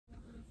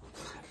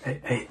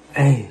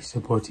Hey,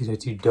 support you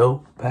that you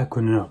dope. Back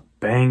with a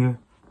banger.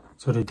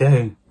 So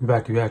today, we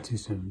about to react to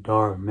some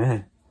Dhar,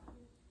 man.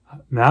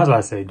 Man, I was about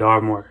to say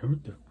Dhar more.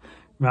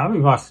 Man, I've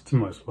been watching too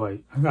much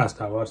fight. I gotta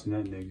stop watching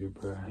that nigga,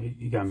 bro.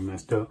 He got me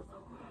messed up.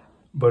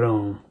 But,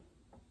 what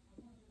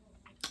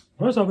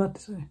was I about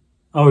to say?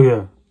 Oh,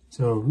 yeah.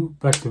 So, we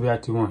back to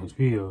react to one of his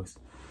videos.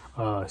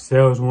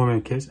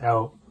 Saleswoman kicks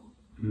out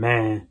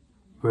man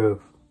with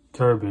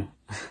turban.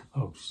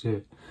 Oh,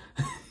 shit.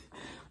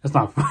 That's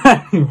not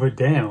funny, but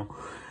damn.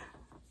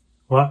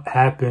 What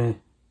happened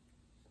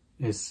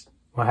is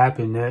what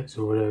happened next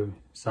or whatever.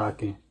 So I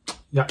can,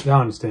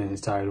 y'all understand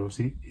his titles.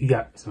 He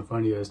got some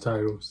funny ass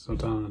titles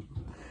sometimes.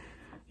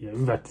 Yeah,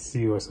 we about to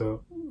see what's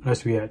up.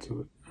 Let's react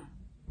to it.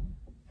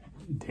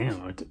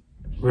 Damn,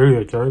 really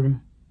a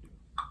turban?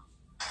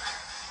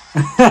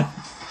 Excuse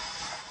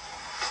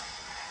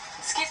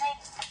me.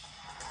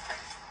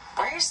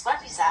 Where are your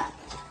Slurpees at?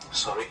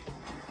 Sorry?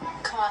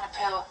 Come on,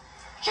 Apu.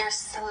 Your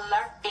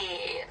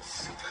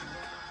Slurpees.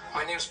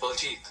 My name's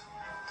Baljeet.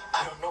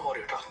 I don't know what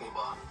you're talking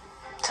about.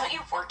 Don't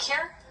you work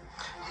here?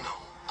 No,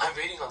 I'm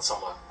waiting on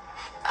someone.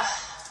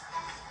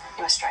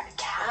 You must drive a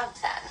cab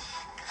then.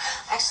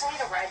 I actually need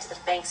a ride to the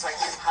bank so I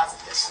can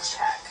deposit this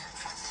check.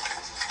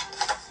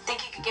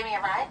 Think you could give me a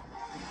ride?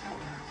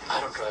 I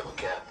don't drive a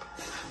cab.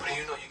 But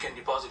you know you can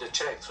deposit a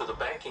check through the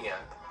banking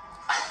app.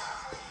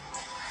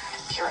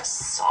 You're a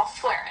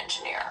software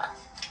engineer.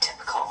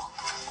 Typical.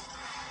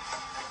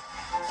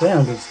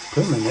 Damn,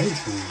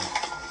 discrimination.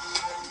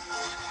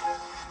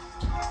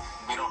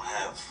 We don't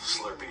have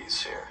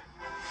Slurpees here.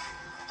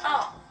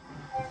 Oh.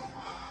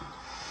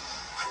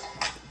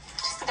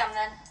 Just the gum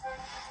then.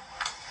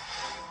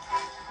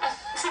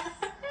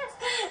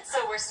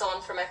 So we're still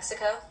in for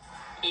Mexico?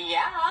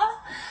 Yeah.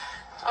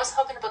 I was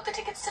hoping to book the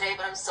tickets today,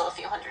 but I'm still a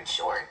few hundred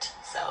short.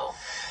 So,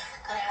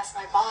 gonna ask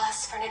my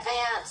boss for an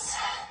advance.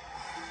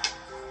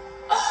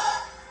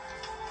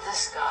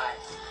 This guy.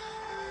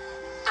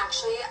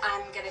 Actually,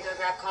 I'm gonna go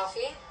grab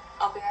coffee.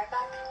 I'll be right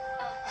back.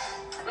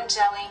 I'm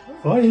jelly.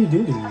 Why did he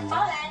do this?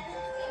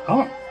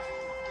 Fun.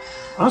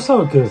 I'm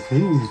so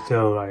confused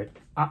though.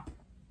 Like,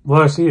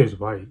 well, she is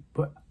white,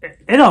 but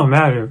it don't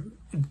matter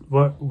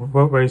what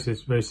race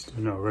is racist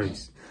or no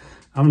race.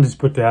 I'm gonna just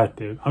put that out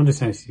there. I'm just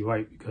saying she's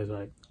white because,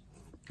 like,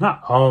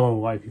 not all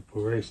white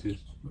people are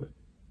racist, but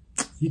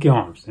you get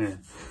what I'm saying.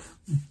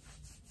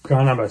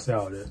 I'm not about to say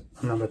all that.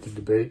 I'm not about to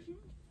debate.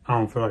 I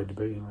don't feel like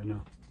debating right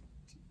now.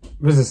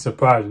 This is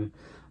surprising,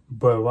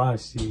 but why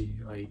is she,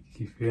 like,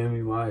 you feel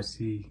me? Why is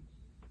she,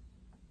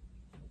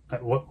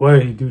 like, what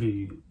did he do to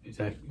you?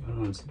 Exactly.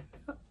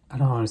 I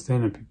don't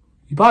understand the people.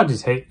 You probably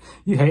just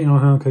you hating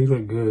on him because he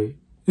look good.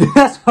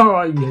 That's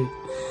why you hate.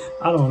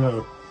 I don't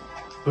know.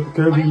 What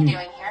are you doing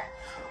here?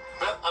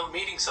 Well, I'm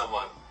meeting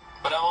someone,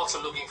 but I'm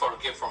also looking for a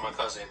gift for my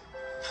cousin.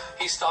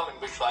 He's tall and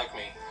built like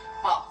me.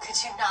 Well,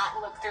 could you not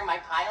look through my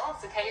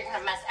piles? Okay, you're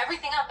gonna mess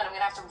everything up and I'm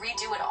gonna have to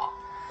redo it all.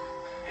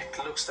 It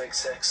looks the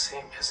exact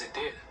same as it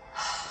did.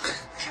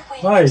 If you're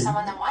waiting for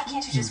someone, then why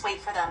can't you just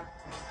wait for them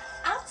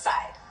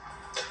outside?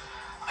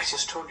 I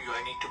just told you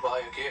I need to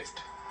buy a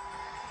gift.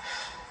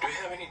 Do you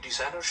have any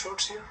designer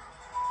shorts here?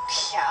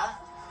 Yeah,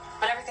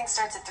 but everything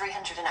starts at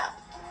 300 and up.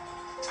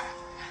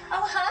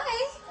 Oh,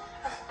 hi.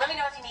 Let me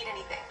know if you need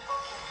anything.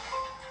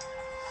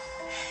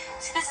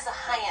 See, this is a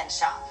high-end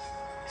shop.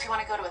 If you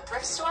want to go to a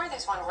thrift store,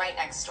 there's one right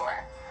next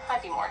door.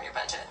 Might be more in your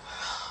budget.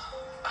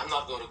 I'm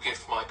not going to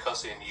gift my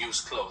cousin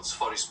used clothes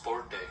for his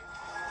birthday.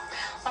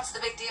 What's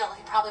the big deal?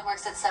 He probably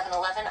works at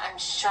 7-Eleven. I'm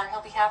sure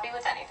he'll be happy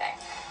with anything.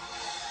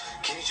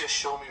 Can you just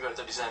show me where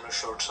the designer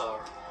shorts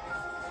are?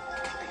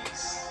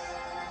 Please.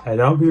 Hey,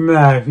 don't be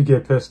mad if you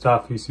get pissed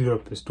off if you see her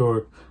at the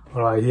store.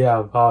 Or like,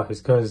 yeah, all his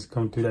cousins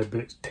come through that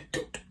bitch.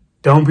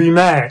 Don't be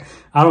mad.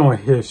 I don't want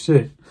to hear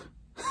shit.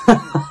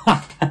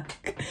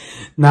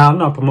 Nah, I'm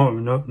not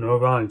promoting no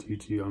violence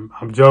to you.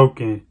 I'm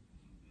joking.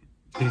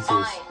 Jesus.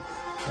 Fine.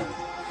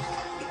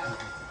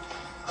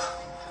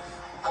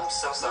 I'm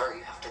so sorry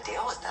you have to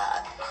deal with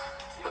that.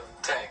 But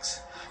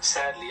thanks.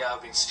 Sadly,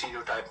 I've been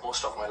stereotyped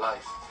most of my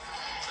life.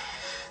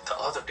 The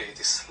other day,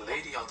 this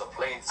lady on the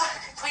plane...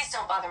 Please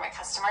don't bother my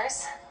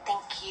customers.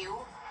 Thank you.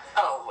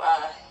 Oh,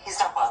 he's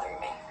not bothering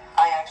me.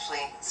 I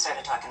actually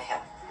started talking to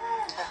him.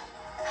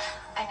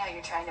 I know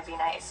you're trying to be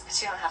nice, but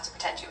you don't have to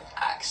pretend you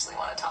actually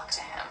want to talk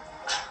to him.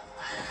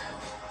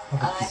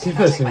 She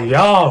pissing me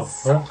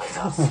off, bro.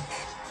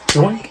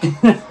 Doink.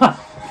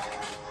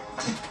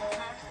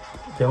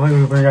 Don't make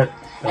me bring out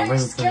You're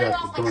scaring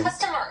off my the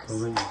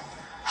customers.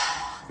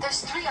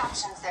 There's 3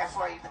 options there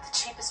for you, but the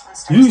cheapest one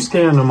starts... You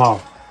scaring them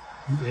off.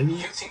 You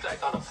think I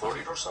can't afford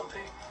it or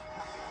something?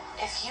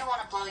 If you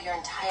want to blow your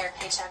entire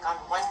paycheck on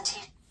one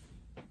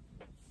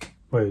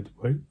Wait,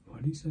 what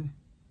did he say?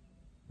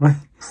 What?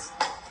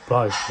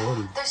 Probably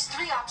 40. There's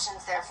 3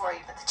 options there for you,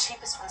 but the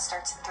cheapest one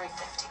starts at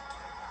 $3.50.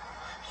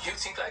 You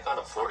think I can't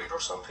afford it or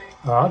something?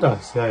 Oh, I thought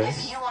he said...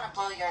 If you want to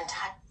blow your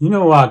entire... You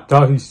know what I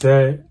thought he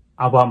said?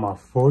 I bought my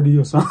 40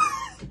 or something?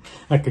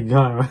 Like a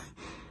gun, right?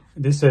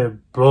 They said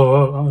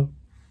blow up.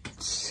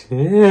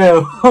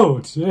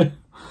 Chill. Chill.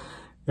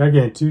 Y'all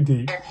getting too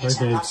deep. Your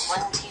paycheck on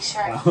one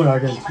t-shirt, Y'all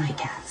be getting too my deep.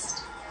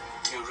 guest.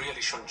 You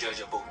really shouldn't judge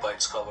a book by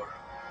its cover.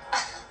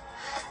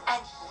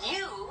 And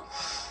you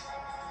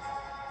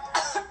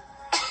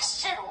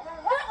should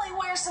really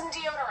wear some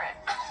deodorant.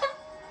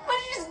 Why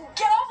don't you just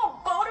get off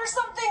a boat or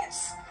something? It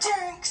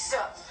stinks.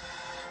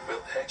 Well,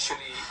 actually,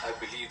 I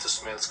believe the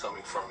smell's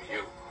coming from you.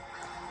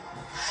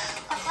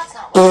 Look, let's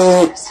not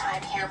waste this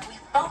time here. We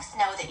both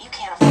know that you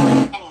can't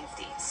afford any of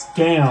these.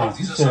 Damn, Are he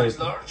these a said size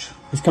large?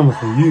 it's coming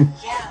from you.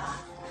 Yeah.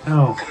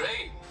 Oh,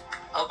 Great.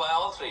 I'll buy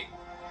all three.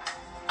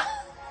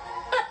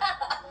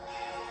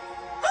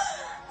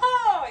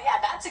 Oh,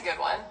 yeah, that's a good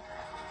one.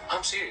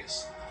 I'm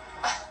serious.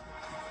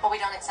 Well, we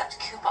don't accept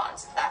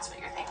coupons if that's what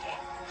you're thinking.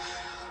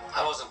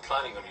 I wasn't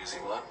planning on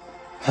using one.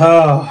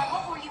 oh,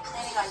 Now, what were you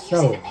planning on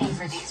So, using to pay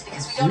for these?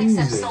 Because we don't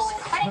accept Jesus stolen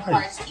credit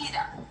Christ. cards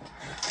either.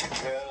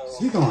 Well,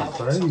 She going how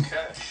about some crazy.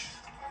 cash?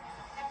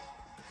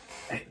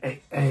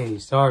 hey,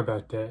 sorry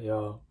about that,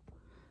 y'all.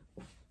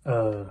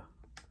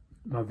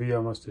 My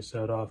video must have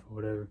shut off or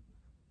whatever.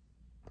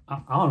 I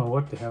don't know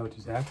what the hell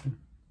just happened.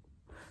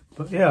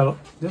 But yeah,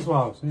 that's what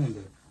I was saying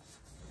there.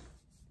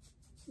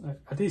 Like,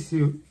 I think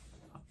she,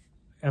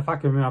 if I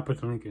can remember, I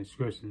put the link in the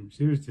description.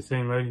 She was the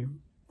same lady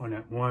on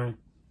that one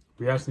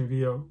reaction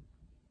video,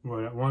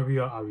 or that one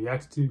video I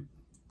reacted to,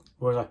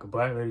 where it was like a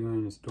black lady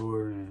in the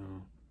store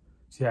and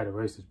she had a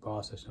racist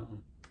boss or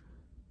something.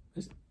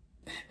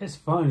 It's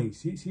funny.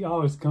 She's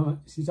always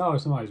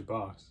somebody's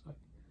boss. Like,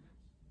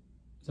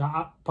 so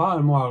I probably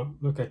the more I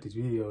look at this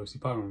video, she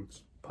probably gonna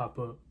pop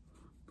up.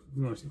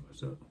 We gonna see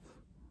what's up.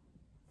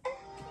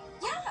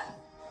 Yeah,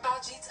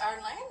 Baljeet's our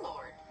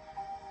landlord.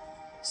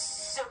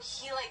 So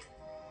he, like,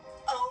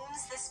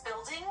 owns this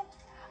building?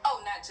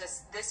 Oh, not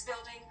just this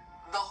building,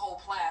 the whole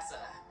plaza.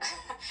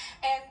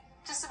 And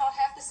just about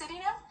half the city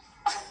now?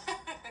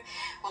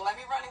 Well, let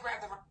me run and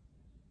grab the...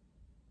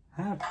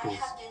 Half I this.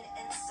 have been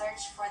in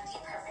search for the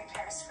perfect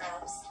pair of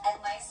scrubs,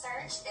 and my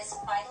search is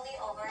finally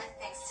over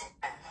thanks to...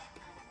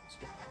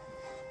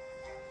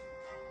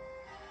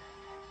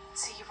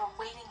 So you were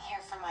waiting here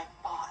for my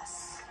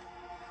boss.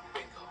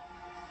 Bingo.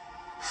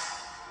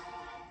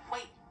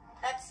 Wait,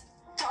 that's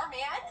Dhar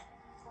Man?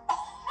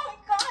 Oh my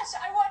gosh,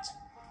 I watch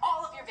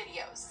all of your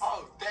videos.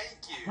 Oh, thank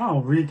you. Oh,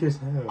 weak as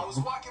I hell. was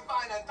walking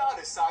by and I thought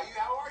I saw you.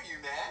 How are you,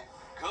 man?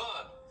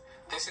 Good.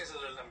 This is a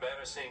little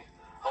embarrassing.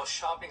 I was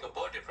shopping a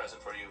birthday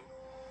present for you.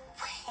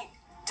 Wait,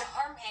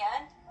 Dhar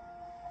Man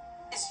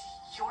is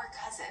your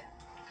cousin.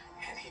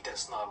 And he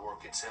does not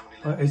work at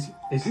 7-Eleven.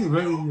 Is he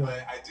really? No,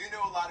 but I do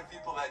know a lot of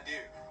people that do.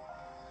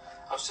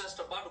 I was just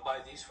about to buy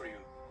these for you.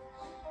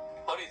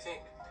 What do you think?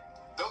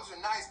 Those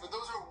are nice, but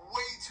those are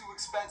way too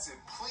expensive.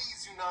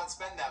 Please do not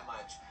spend that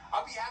much.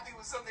 I'll be happy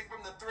with something from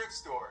the thrift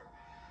store.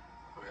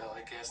 Well,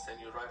 I guess then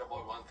you're right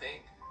about one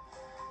thing.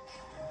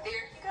 There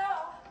you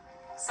go.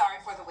 Sorry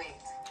for the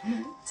wait.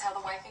 Tell the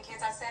wife and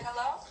kids I said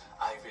hello.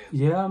 I will.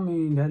 Yeah, I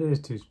mean that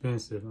is too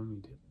expensive. I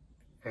mean,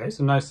 yeah, it's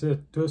a nice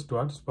thrift store.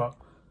 I just bought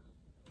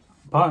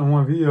in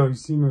one video. You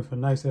see me with a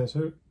nice ass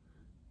shirt.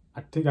 I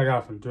think I got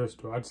it from the thrift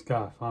store. I just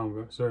got a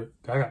fine shirt.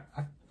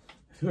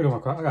 If you look at my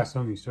car, I got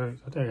so many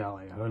shirts. I think I got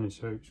like 100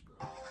 shirts,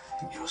 bro.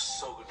 It was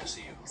so good to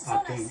see you. So I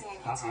nice think seeing you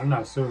too. I'm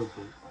not sure,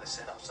 but Let's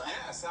head outside.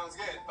 Yeah, sounds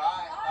good.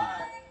 Bye.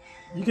 Bye.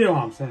 you get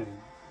what I'm saying.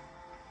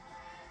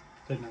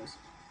 That's nice.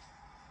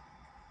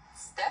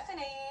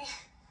 Stephanie.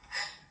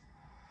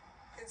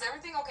 Is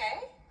everything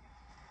okay?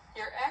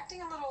 You're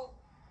acting a little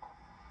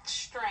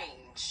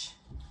strange.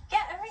 Yeah,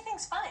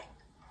 everything's fine.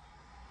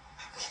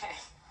 Okay.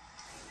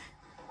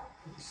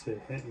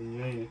 Shit,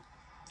 you ain't.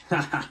 Hey,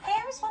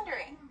 I was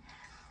wondering,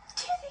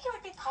 do you think it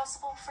would be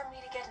possible for me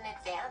to get an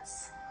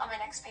advance on my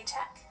next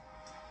paycheck?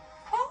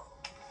 Well,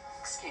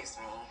 Excuse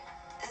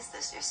me, is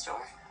this your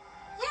store?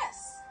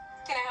 yes.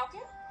 Can I help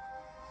you?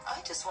 I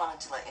just wanted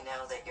to let you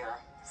know that your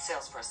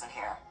salesperson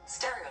here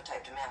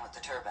stereotyped a man with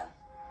the turban.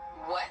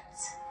 What?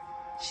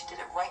 She did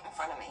it right in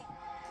front of me.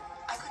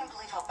 I couldn't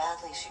believe how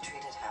badly she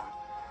treated him.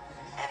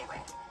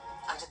 Anyway,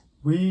 I just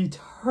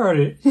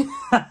Retarded. let you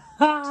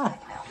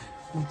know.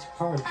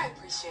 Retarded. I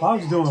appreciate I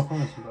was that. doing in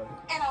front of somebody.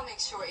 And I'll make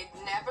sure it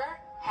never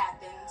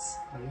happens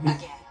Right.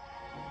 again.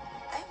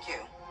 Thank you.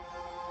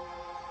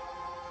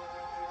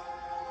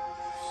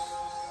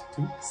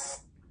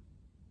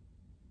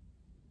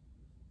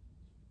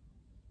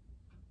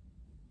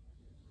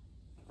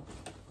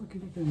 What are you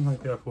doing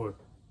like that for?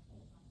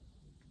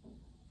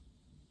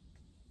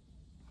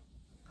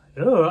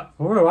 Ugh,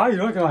 for real, why are you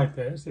looking like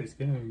that? That shit's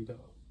scaring me, though.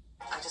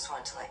 I just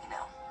wanted to let you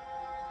know.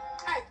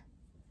 I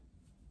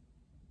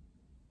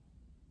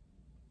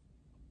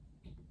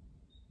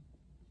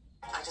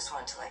I just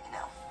wanted to let you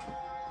know.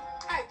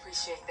 I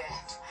appreciate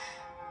that.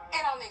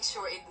 And I'll make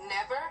sure it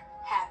never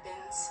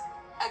happens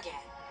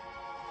again.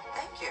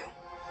 Thank you.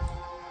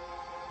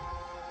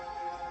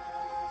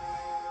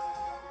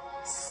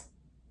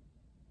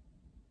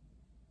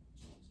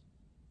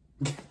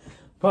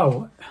 Bro,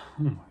 what?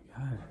 Oh my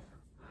god.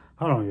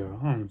 Hold on, y'all.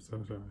 I'm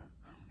so sorry.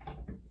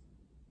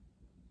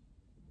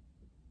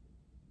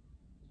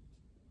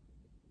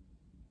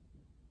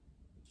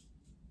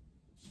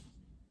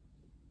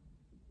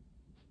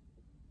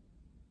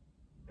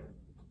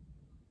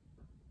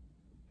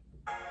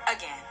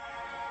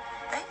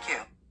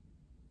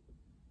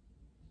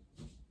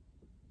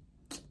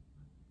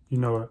 You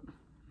know what?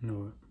 You know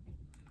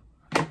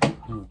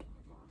what?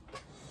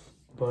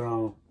 But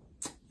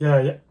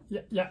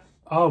yeah.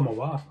 Oh, my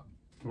Wi-Fi.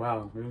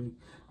 Wow, really?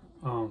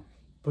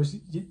 But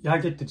y'all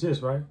get the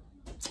gist, right?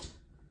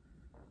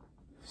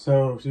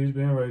 So she's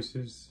being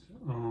racist.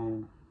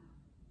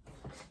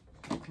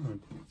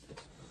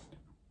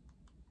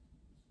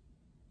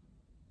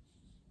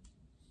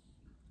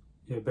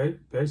 Yeah,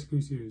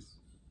 basically she was.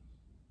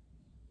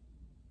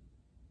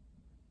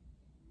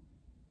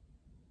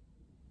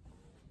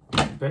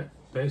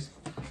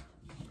 Basically,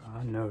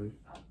 I know it.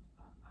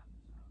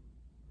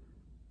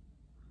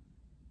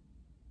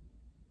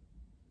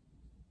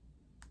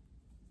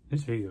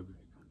 This video.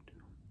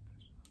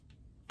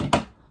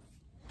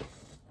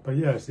 But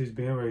yeah, she's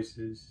being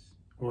racist,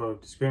 well,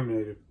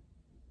 discriminated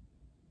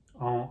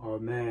on a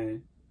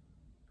man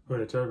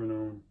with a turban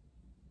on,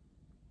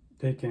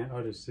 thinking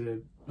others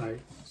said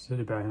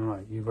about him,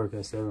 like, you work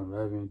at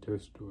 7-Eleven,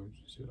 thrift stores,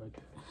 shit like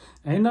that.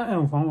 Ain't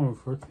nothing wrong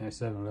with working at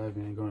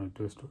 7-Eleven and going to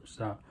thrift store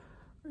shop.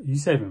 You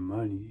saving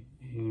money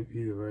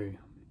either way.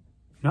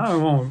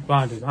 Nothing wrong with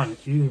buying designer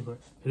either, but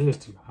it is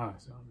too high.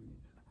 So I mean,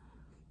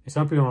 and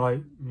some people don't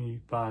like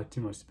me buy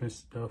too much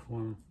expensive stuff for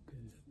them.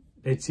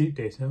 They cheap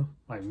themselves,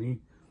 like me.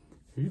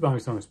 If you buy me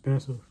something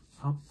expensive,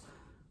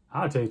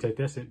 I'll tell you take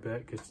that shit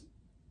back. Cause,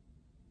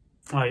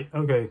 like,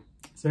 okay,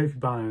 say if you're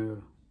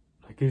buying,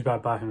 like, he's about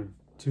to buy him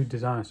 2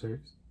 designer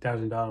shirts,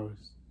 $1,000,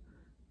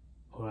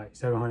 or like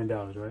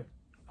 $700, right?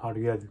 All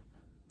together.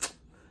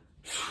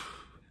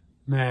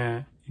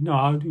 Man, you know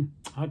what I'll do?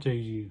 I'll tell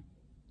you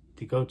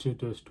to go to a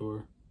thrift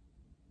store,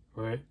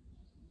 right?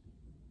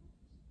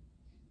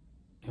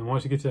 And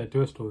once you get to that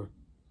thrift store,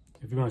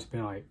 if you're gonna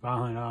spend like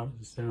 $500 or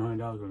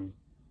 $700 on me,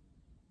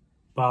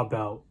 buy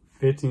about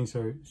 15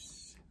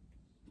 shirts,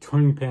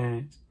 20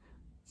 pants,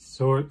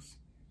 shorts,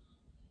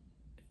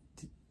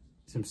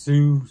 some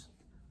shoes,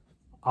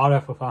 all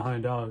that for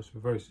 $500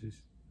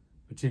 versus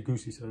for 2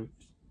 Gucci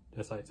shirts.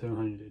 That's like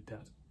 $700 to $1,000.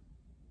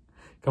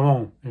 Come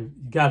on, and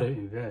you gotta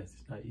invest.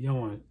 Like, you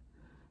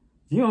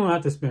don't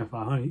have to spend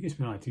 $500. You can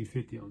spend like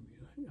 $250 on me.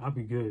 Like, I'll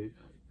be good.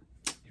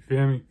 You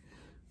feel me?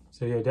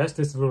 So yeah, that's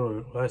just a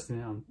little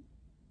lesson.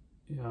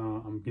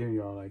 I'm giving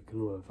y'all like a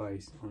little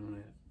advice on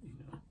that. You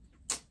know,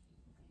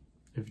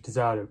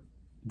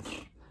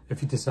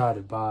 if you decide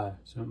to buy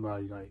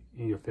somebody like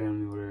in your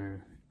family,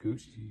 whatever,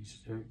 Gucci,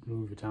 shirt,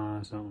 Louis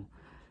Vuitton, something,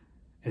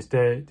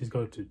 instead just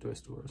go to the thrift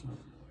store or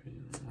something.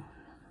 You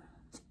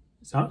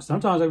know?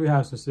 Sometimes every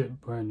house is shit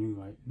brand new,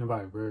 like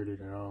nobody wear it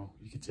at all.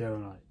 You can tell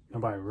like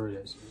nobody wear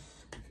that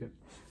shit.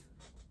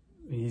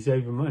 And you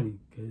save your money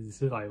because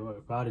it's like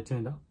what, $5 to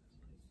 $10.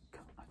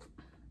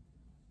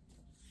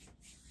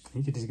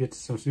 You could just get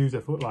some shoes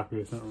at Foot Locker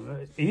or something.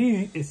 It's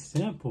easy. It's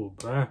simple,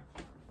 bruh.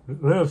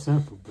 Real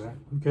simple, bruh.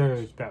 Who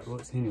cares about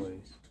looks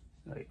anyways?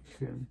 Like, you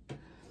feel me?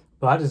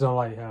 But I just don't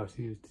like how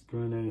she was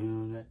discriminating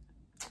on that.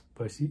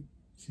 But she's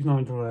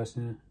learned the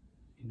lesson.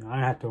 You know, I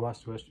didn't have to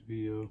watch the rest of the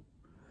video.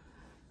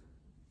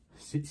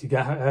 She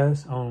got her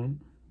ass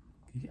on.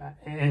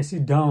 And she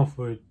dumb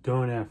for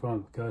doing that in front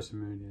of the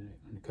customer. And then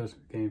when the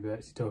customer came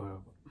back, she told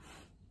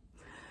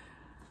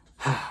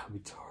her,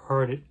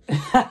 retarded.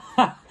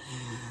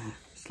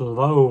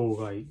 Slow,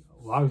 like,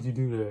 why would you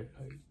do that?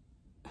 Like,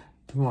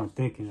 you weren't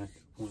thinking at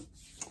that point.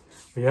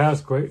 But yeah,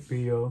 it's a great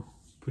video,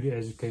 pretty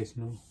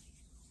educational,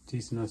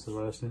 teaching us a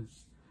lesson.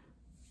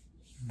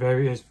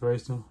 Very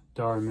inspirational,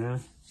 Dhar,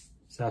 man.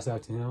 Shouts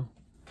out to him.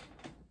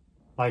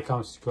 Like,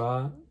 comment,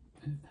 subscribe.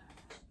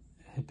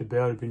 Hit the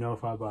bell to be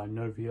notified by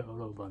another video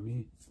uploaded by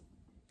me.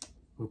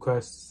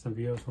 Request some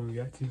videos when we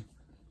got to.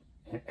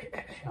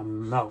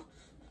 I'm out.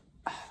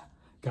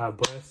 God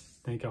bless.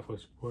 Thank y'all for the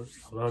support.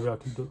 I love y'all.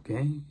 Keep the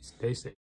game. Stay safe.